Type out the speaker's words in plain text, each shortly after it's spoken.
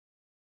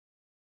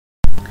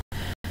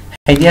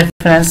Hey dear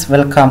friends,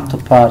 welcome to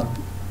part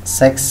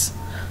 6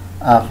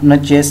 of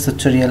Node.js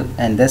tutorial.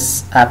 In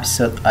this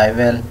episode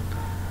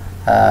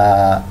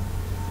uh,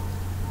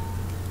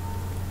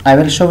 I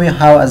will show you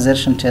how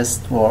assertion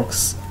test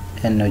works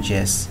in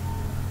Node.js.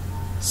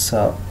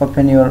 So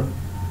open your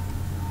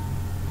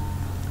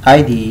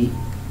IDE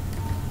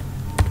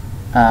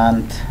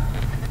and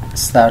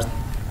start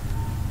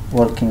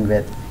working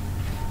with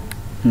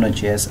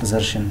Node.js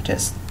assertion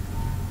test.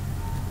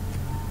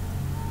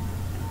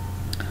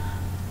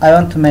 I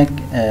want to make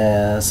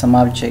some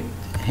object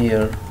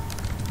here.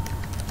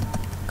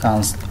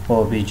 Const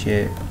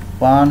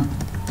obj1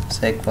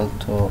 is equal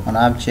to an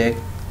object.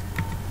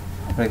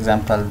 For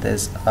example,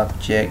 this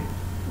object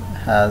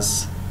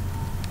has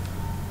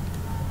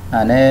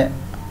an a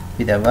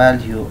with a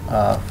value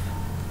of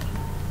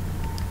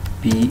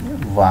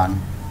b1.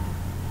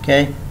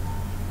 Okay,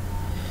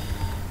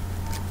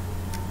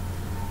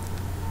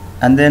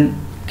 and then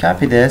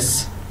copy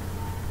this.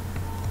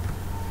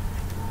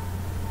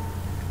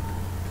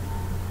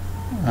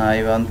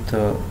 I want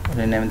to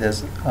rename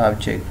this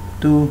object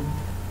 2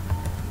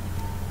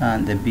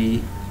 and the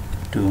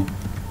b2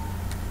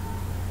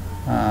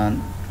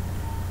 and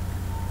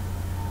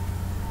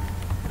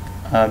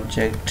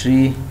object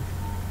 3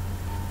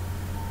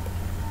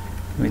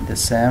 with the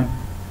same,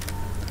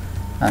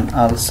 and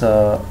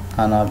also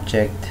an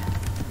object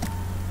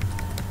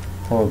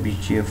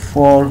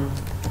obj4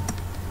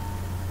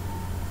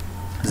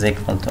 is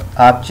equal to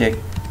object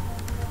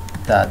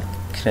that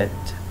create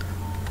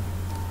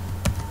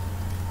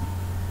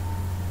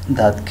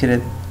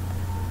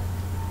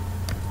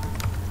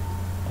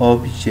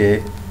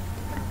obj3.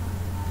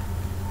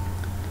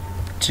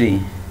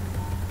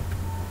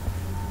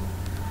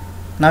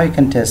 Now you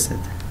can test it.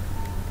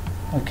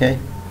 Okay,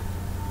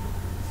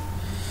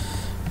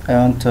 I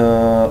want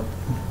to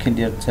kill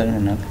your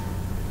terminal.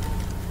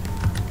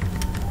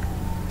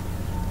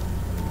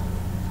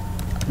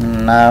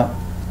 Now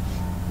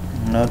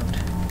not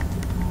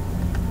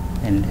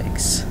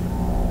index.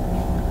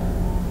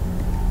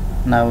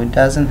 Now it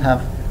doesn't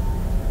have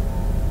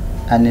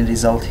any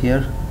result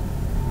here.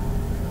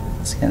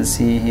 As you can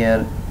see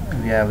here,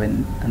 we have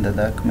in the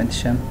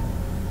documentation.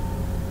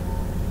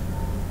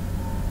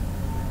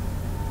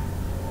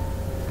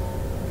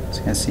 As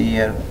you can see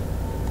here,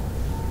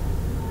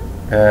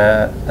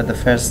 at the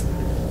first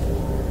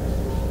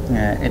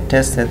it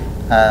tested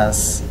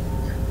as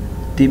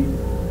deep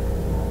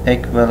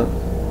equal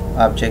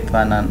object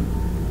 1 and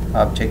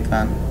object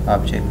 1,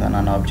 object 1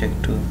 and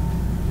object 2,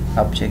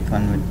 object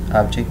 1 with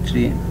object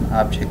 3, and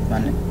object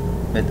 1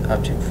 with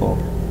object 4.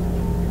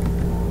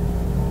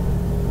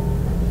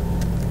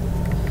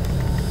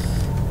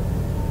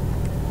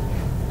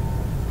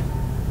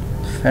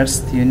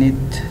 First you need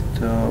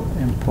to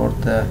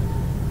import the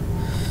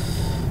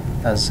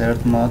assert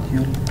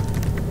module.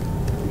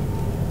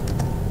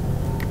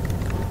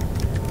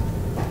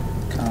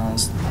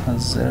 Const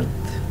assert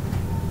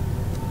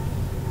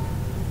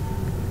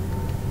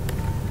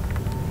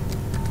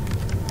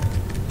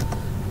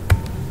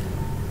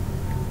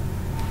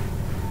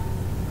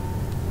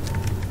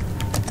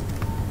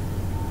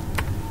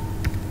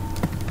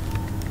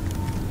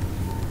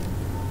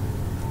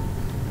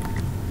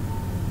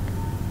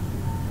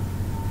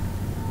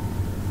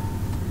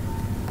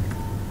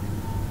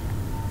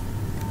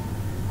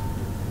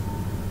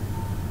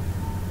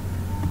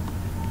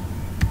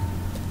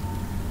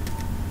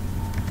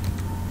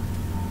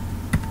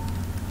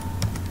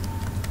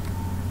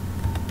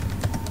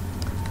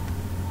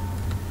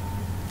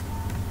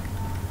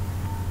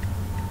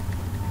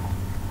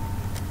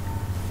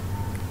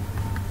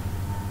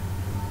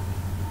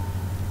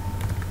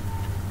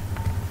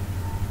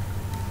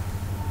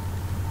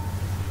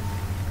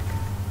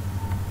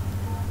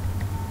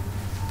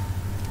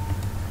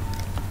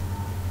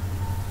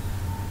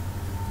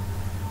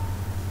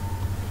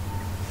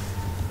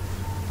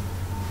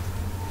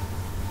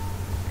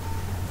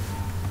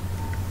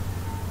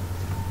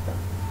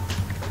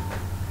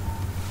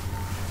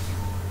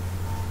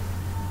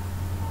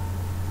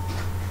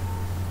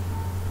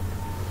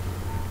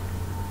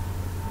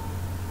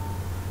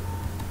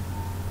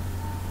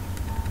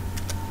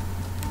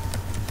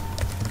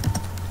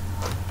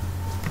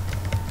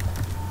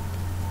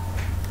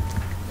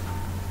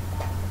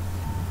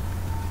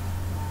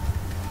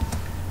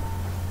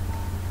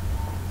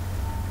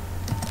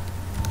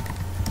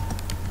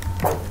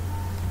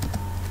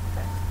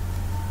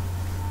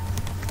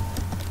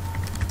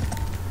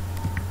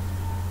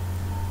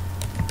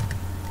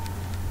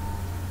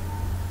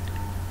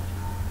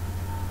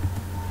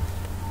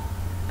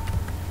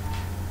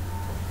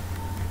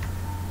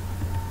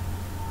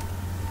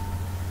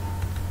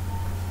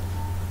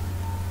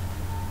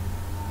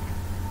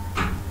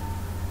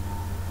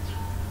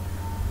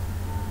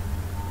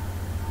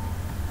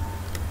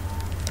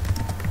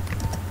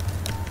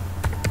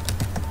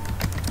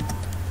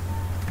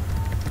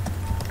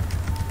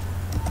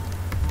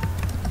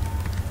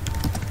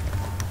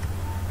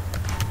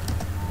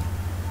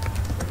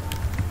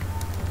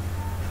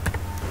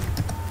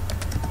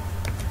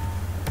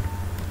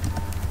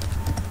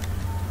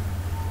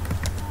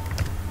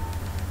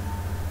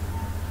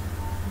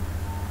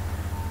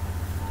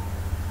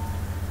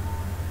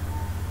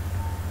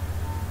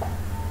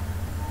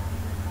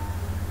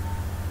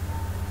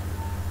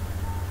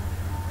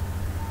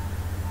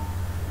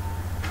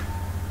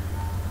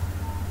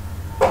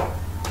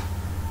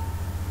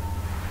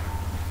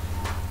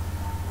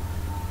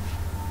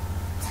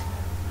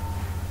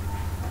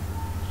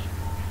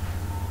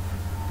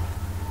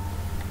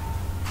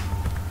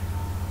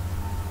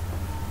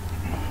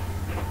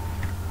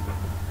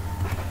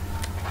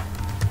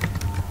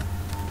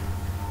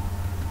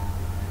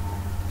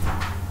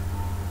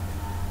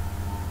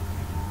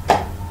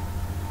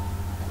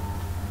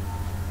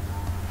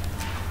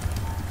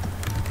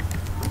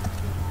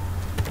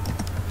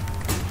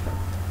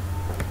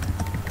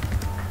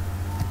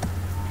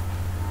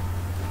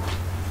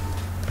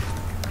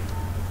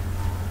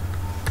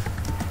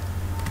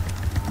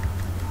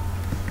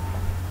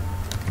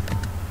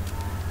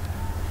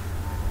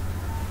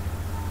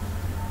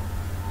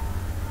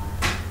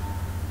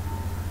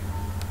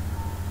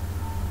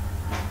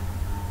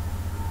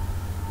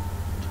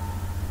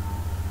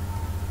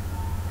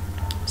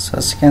So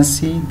as you can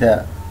see,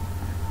 the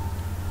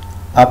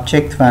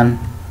object 1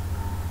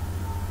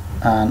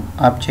 and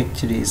object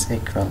 3 is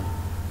equal.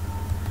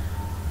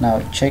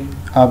 Now check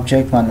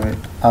object 1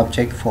 with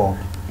object 4.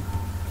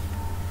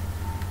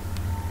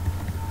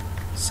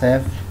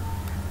 Save.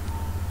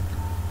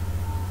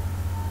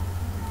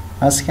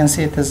 As you can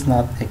see, it is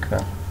not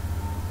equal.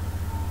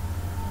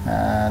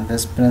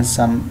 This prints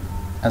some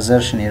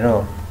assertion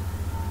error.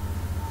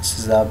 This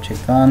is the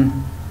object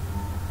 1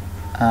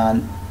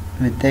 and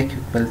with the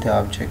equal to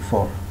object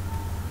 4.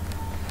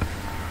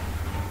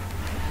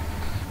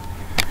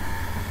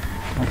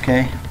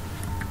 Okay.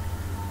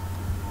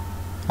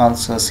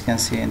 Also, as you can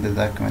see in the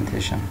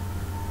documentation.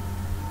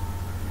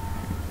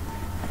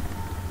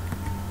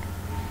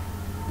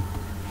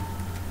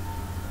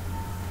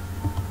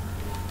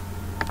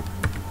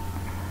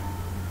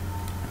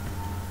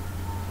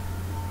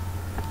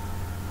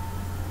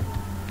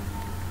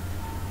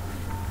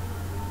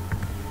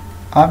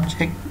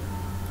 Object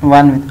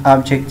 1 with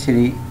object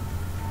 3,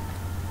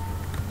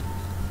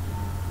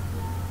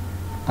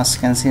 as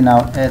you can see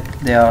now,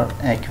 they are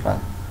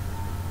equal.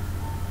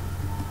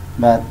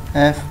 But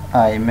if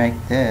I make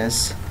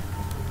this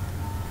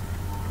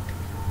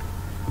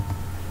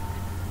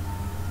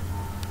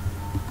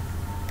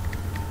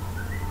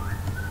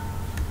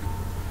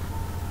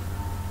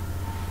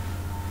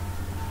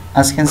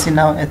as you can see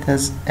now, it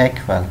is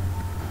equal,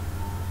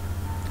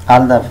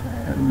 although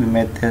we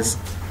made this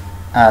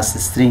as a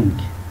string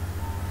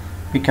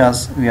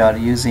because we are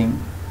using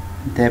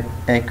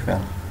depth equal.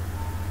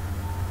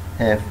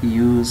 If we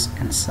use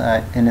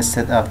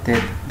instead of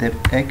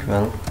depth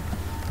equal,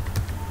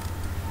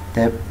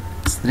 depth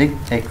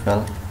strict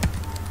equal,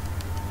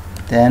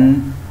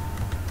 then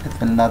it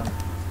will not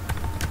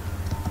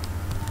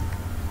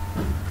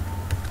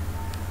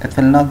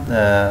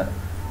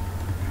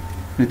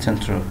return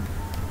true.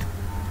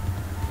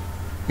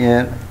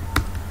 Here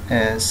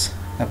is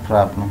a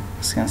problem.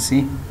 As you can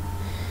see,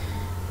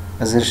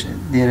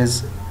 there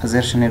is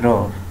assertion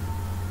error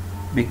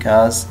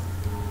because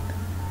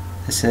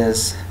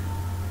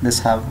this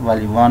have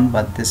value 1,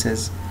 but this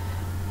is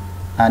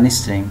a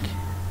string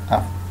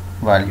of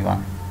value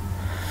 1.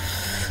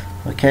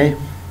 Okay.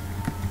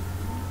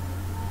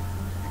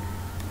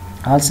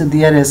 Also,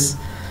 there is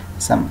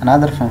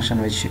another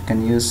function which you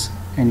can use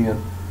in your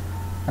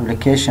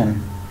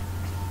application.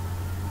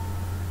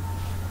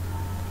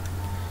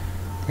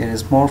 There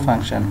is more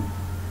function.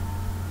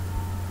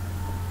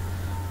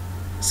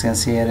 As you can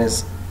see, here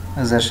is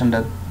assertion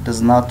that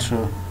does not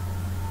true,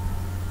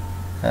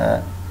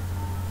 that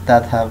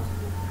have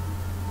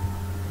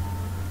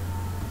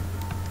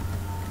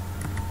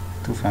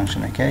two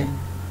function. Okay.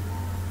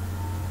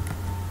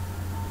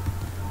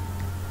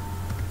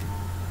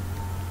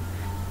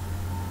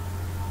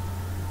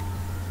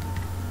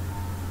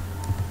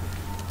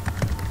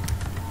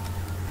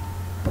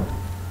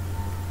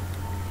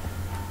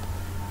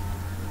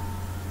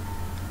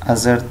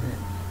 Assert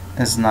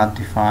is not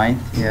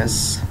defined.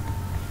 Yes.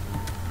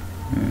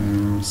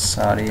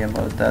 Sorry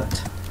about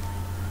that.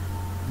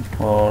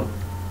 For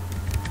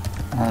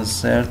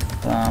assert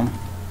from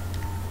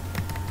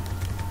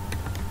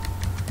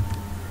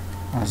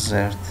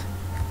assert.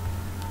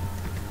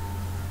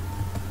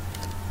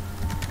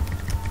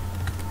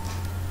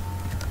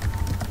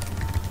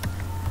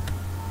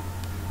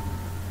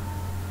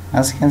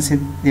 As you can see,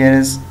 there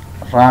is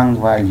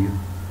wrong value.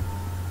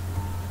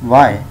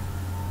 Why?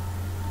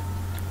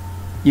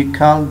 You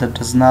call the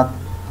does not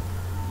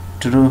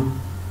true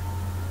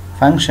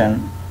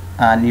function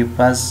and you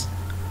pass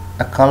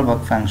a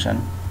callback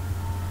function.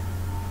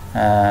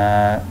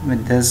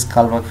 With this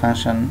callback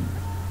function,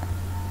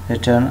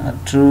 return a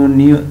true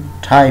new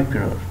type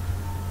error,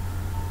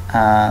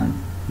 and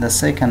the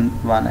second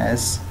one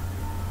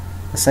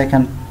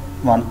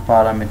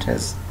parameter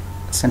is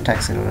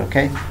syntax error.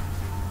 Okay.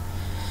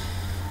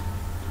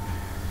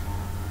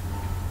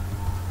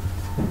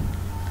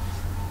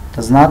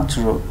 Does not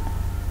true.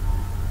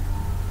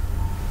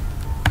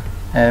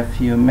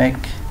 If you make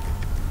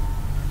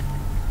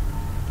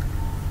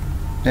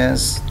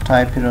this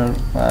type error,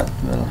 what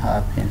will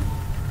happen?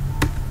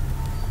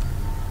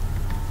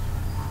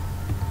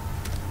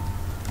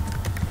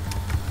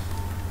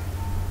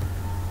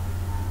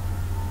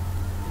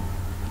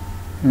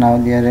 Now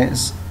there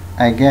is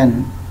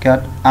again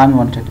got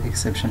unwanted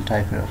exception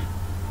type error.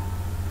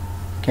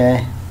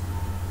 Okay.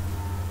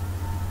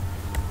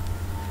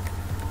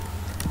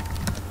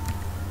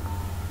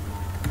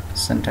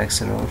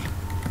 Syntax error.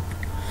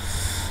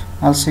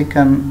 Also, as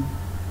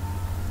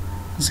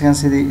you can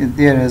see,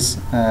 there is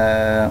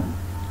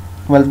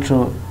well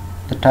true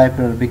the type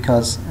error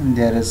because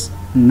there is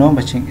no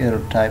matching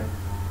error type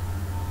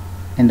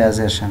in the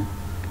assertion.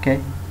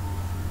 Okay.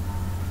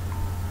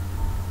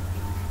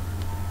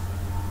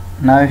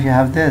 Now if you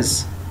have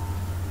this,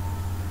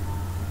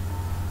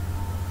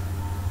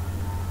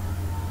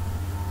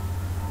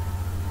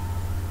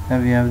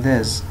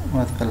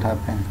 what will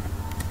happen?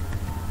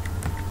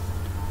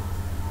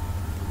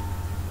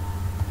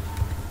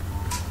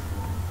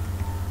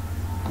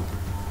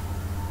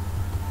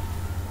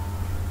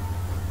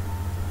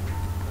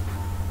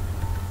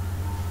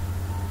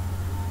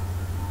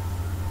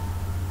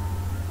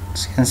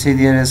 As you can see,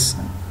 there is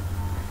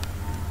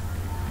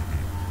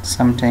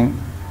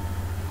something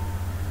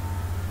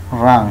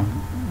wrong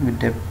with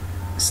the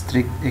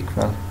strict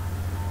equal.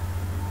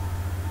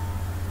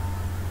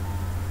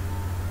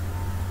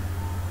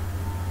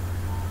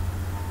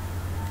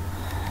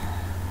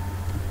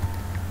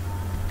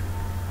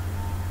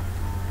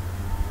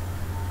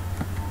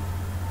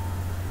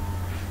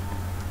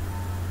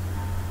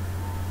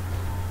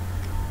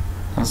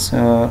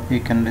 Also, you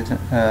can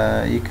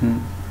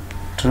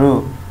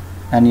throw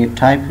a new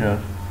type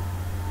error.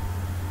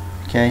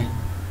 Okay, you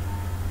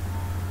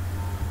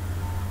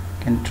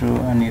can throw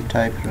a new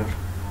type error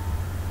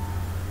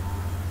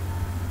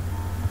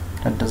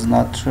that does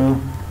not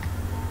true,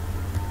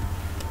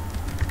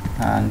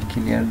 and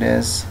clear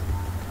this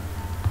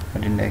for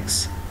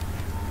index.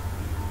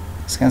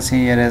 As you can see,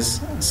 here is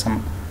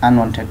some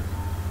unwanted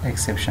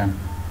exception,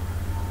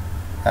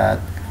 but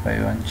if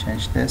I want to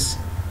change this,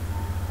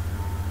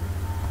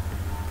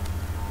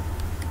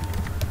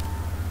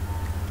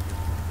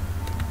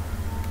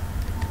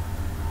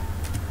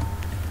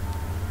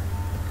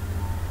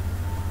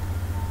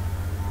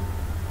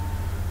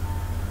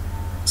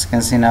 as you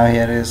can see, now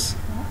here is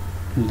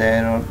the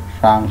error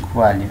wrong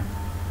value,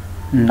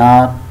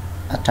 not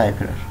a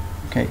type error.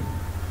 Okay,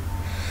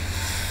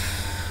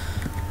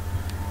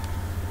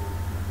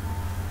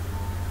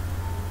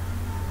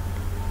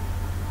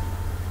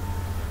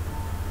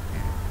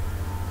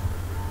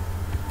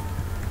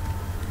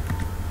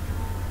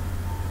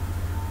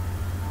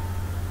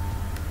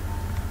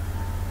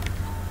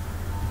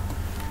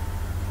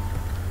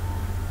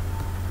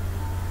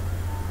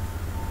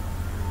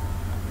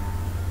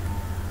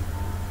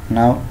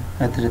 now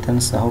it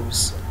returns the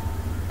hoops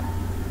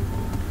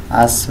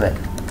as well.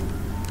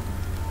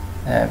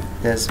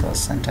 This was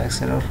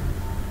syntax error.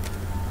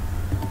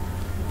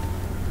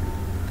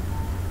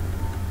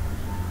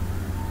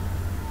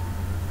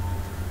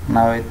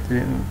 Now it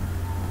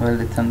will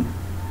return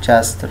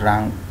just the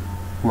wrong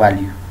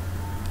value.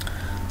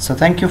 So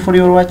thank you for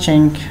your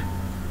watching,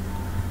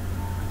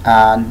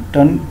 and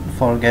don't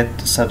forget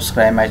to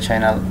subscribe my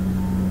channel.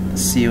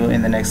 See you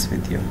in the next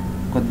video.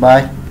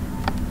 Goodbye.